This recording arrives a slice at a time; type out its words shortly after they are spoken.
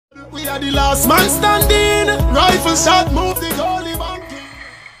are the last man standing. Rifle shot, move the goalie back.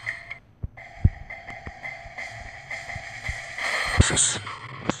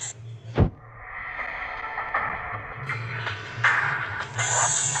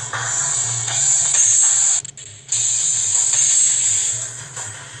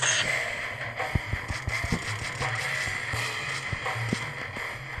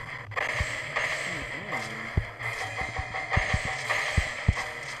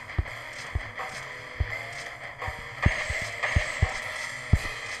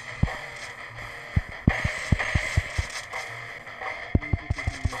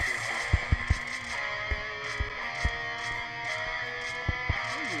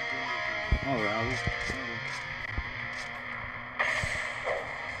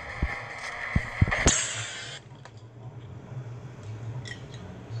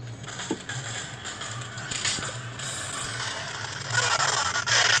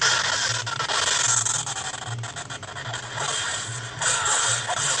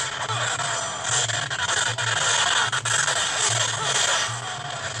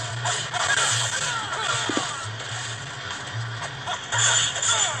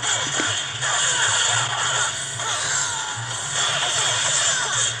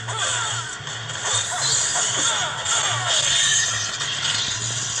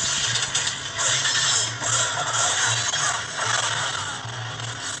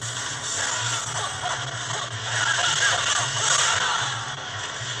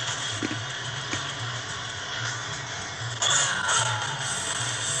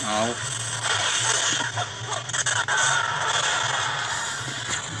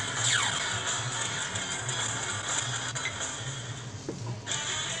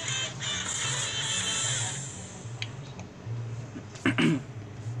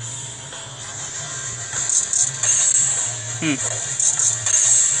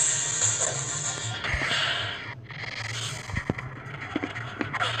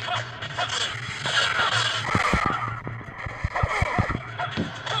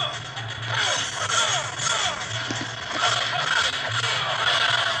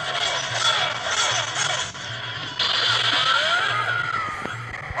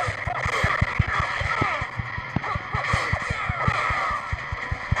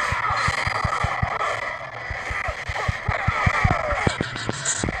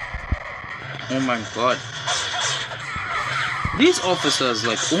 Oh my god. These officers,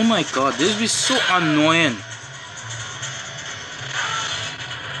 like, oh my god, this be so annoying.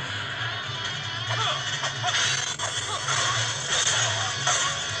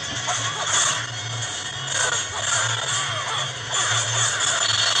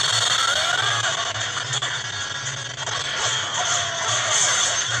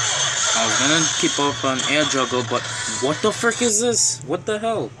 I was gonna keep up on air juggle, but what the frick is this? What the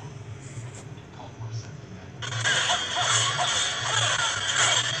hell?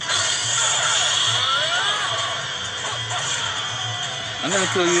 I'm gonna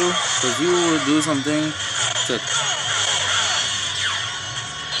kill you because you will do something to.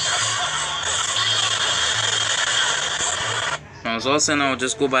 I was also saying I would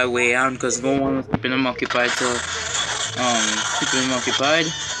just go by way out because no one was keeping him occupied to keeping him occupied.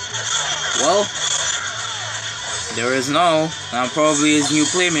 Well, there is no. I'm probably his new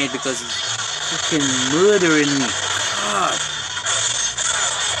playmate because he's fucking murdering me. God.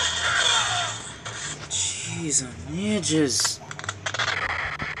 Jeez, on edges.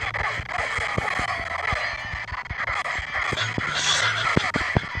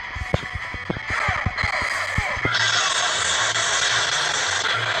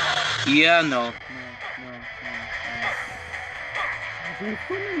 Yeah, no. There's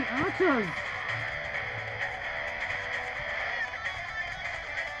so many archers.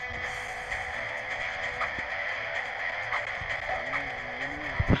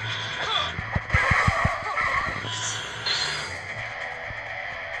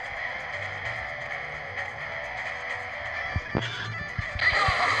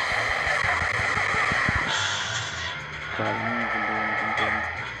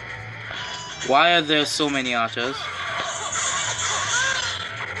 Why are there so many archers?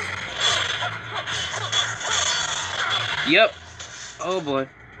 Yep. Oh boy.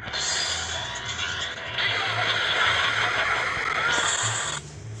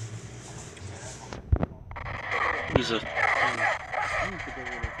 He's a. Come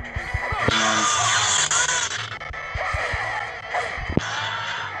on.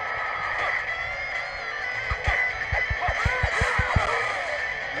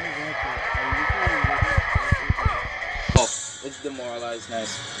 Oh, it's demoralized.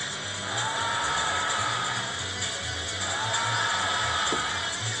 Nice.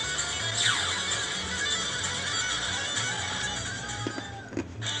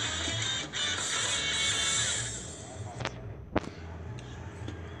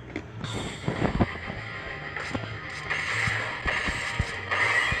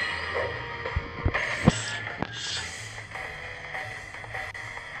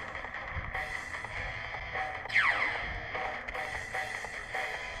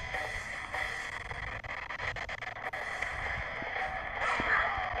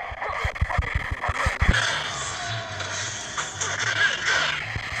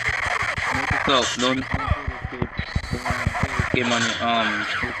 yourself. Don't game on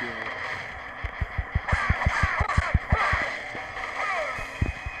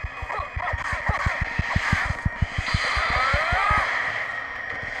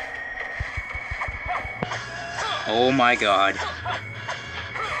Oh my god.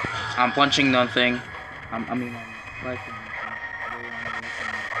 I'm punching nothing. I mean, I'm liking nothing.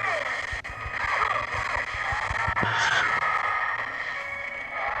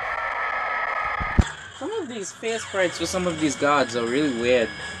 Some of these face sprites for some of these gods are really weird.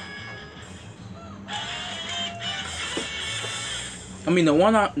 I mean, the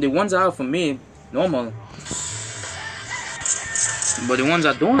ones that are for me, normal. But the ones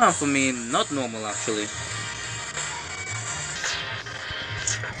that don't have for me, not normal actually.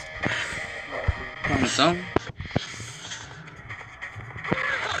 Some.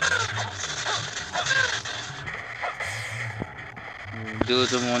 Do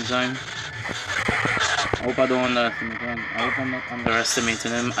it one time. I hope I don't underestimate him. I hope I'm not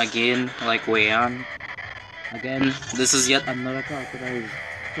underestimating him again, like Weian. Again, this is yet another character that is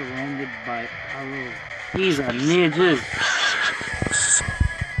surrounded by arrows. These are ninjas.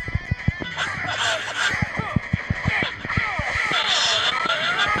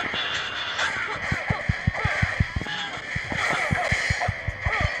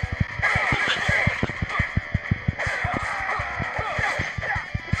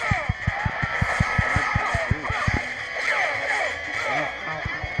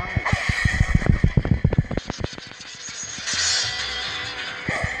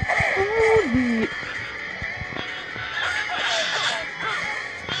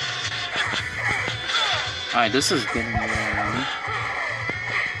 Alright, this is getting around.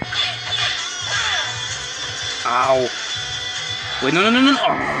 Ow! Wait, no.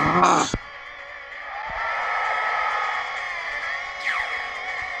 Ah.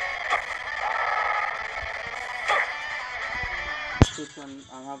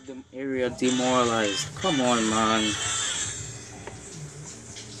 I have the area demoralized. Come on, man.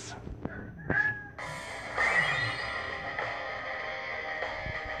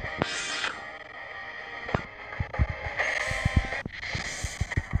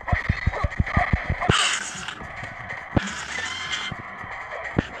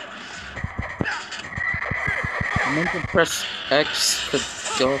 I meant to press X to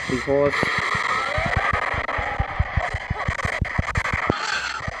go off the horse.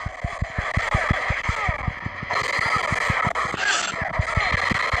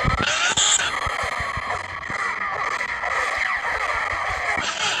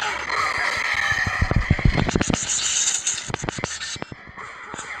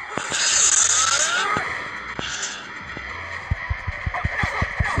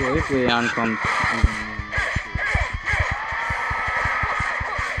 Yeah, if Weian comes.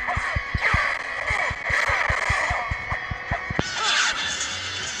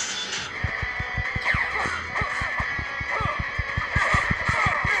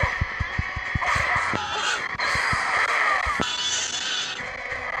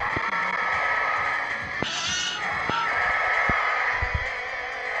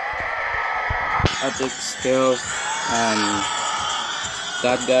 Epic skills,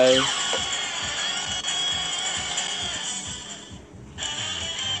 that guy.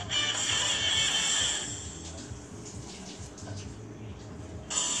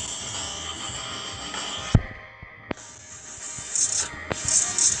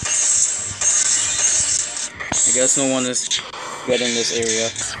 I guess no one is getting this area.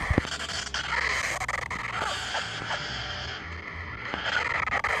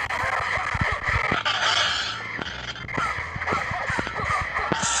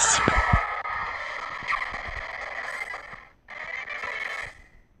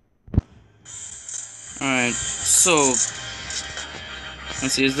 Alright, so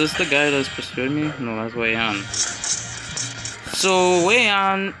let's see, is this the guy that's pursuing me? No, that's Weian. So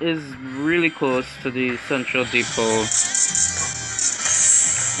Weian is really close to the central depot.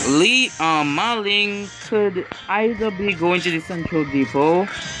 Ma Ling could either be going to the central depot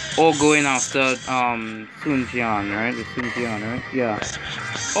or going after Sun Jian, right? The Sun Jian, right? Yeah.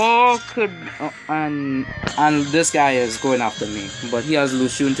 Or could and this guy is going after me, but he has Lu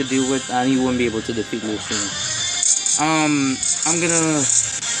Xun to deal with, and he won't be able to defeat Lu Xun. I'm gonna,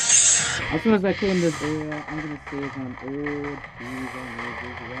 as soon as I claim this area, I'm gonna save on old trees and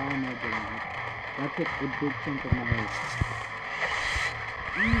ridges. Why am I doing it? That took a big chunk of my life.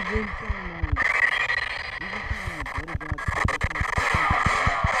 Even someone,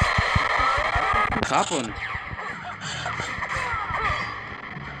 what happened?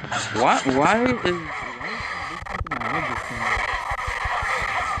 Why is this something I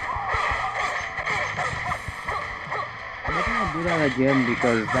do that again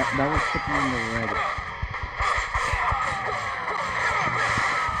because that was putting in the red.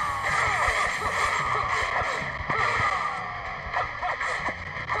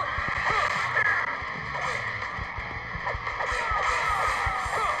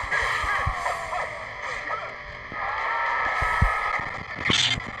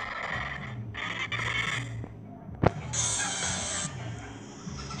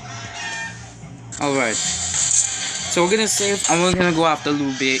 Alright, so we're gonna save and we're gonna go after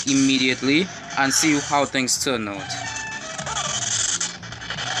Lube immediately and see how things turn out.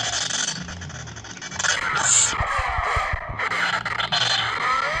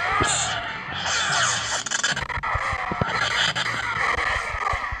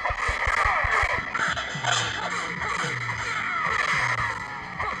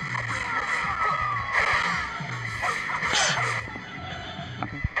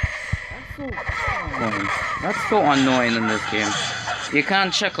 That's so annoying in this game. You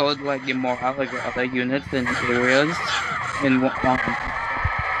can't check out like the morale of your other units in areas in one.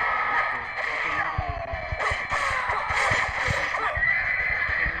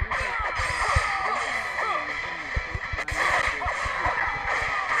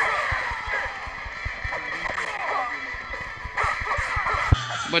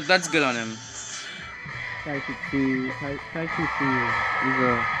 But that's good on him. Tai is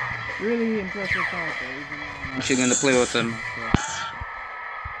a really impressive character. I'm actually gonna play with him.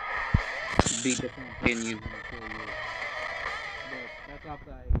 Beat the campaign using the ZHOU YU. But that's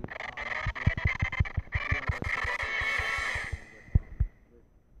after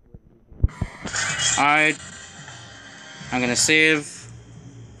Alright. I'm gonna save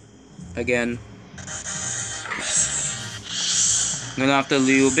again. I'm gonna have to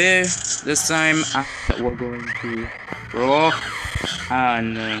Liu Bei. This time we're going to roll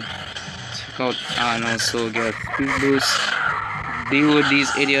and check out and also get speed boost. Deal with these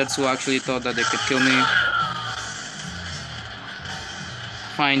idiots who actually thought that they could kill me.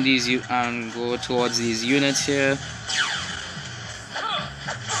 Find these and go towards these units here.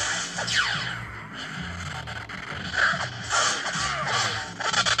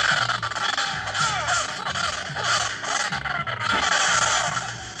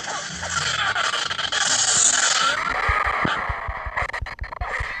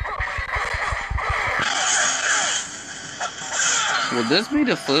 Will this be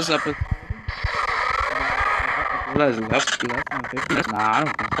the first episode? Less than 50? Nah, I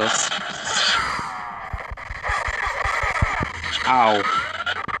don't think so. Ow.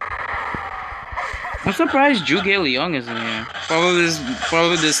 I'm surprised Zhuge Liang isn't here.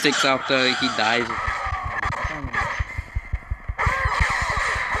 Probably this takes after he dies.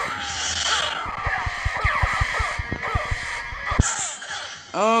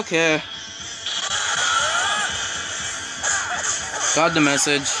 Okay. Got the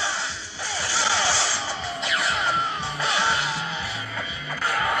message.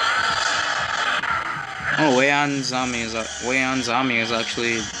 Oh, Wei Yan's army is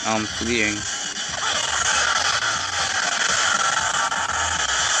actually fleeing.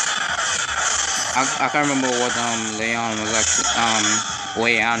 I can't remember what Leon was actually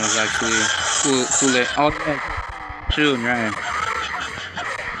Wei Yan was actually oh yeah, June, right.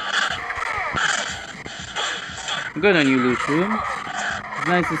 Good on you, Lu Xun. It's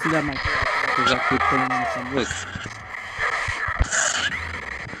nice to see that my character is actually putting in some work.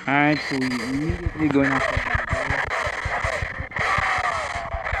 Alright, so we immediately going after him.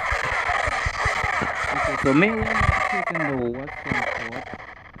 Okay, so Mei Yan is taking the western fort.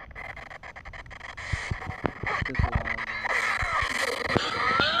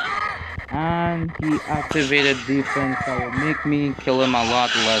 And he activated defense that will make me kill him a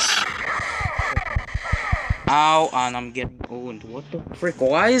lot less. Ow, and I'm getting owned. What the frick?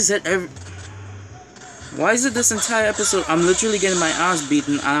 Why is it this entire episode I'm literally getting my ass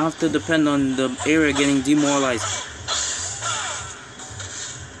beaten and I have to depend on the area getting demoralized?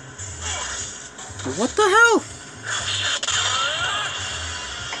 What the hell?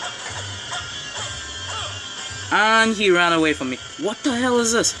 And he ran away from me. What the hell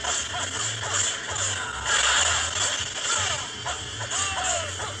is this?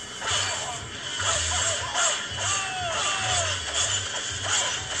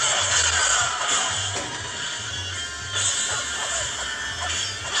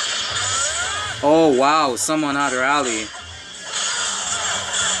 Oh wow, someone had rally.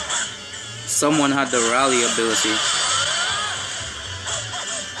 Someone had the rally ability.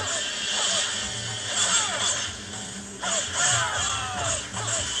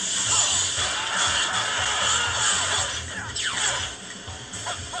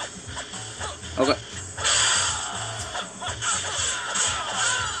 Okay.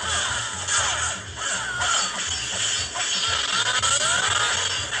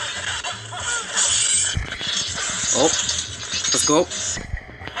 Oh, let's go.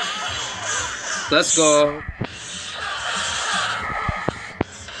 Let's go.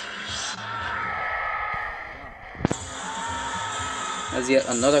 That's yet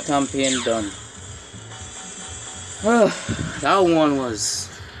another campaign done. That one was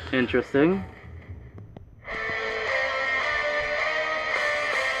interesting.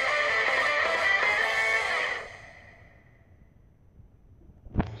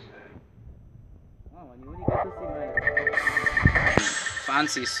 Wow, and you only get to see my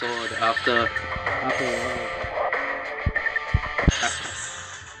fancy sword after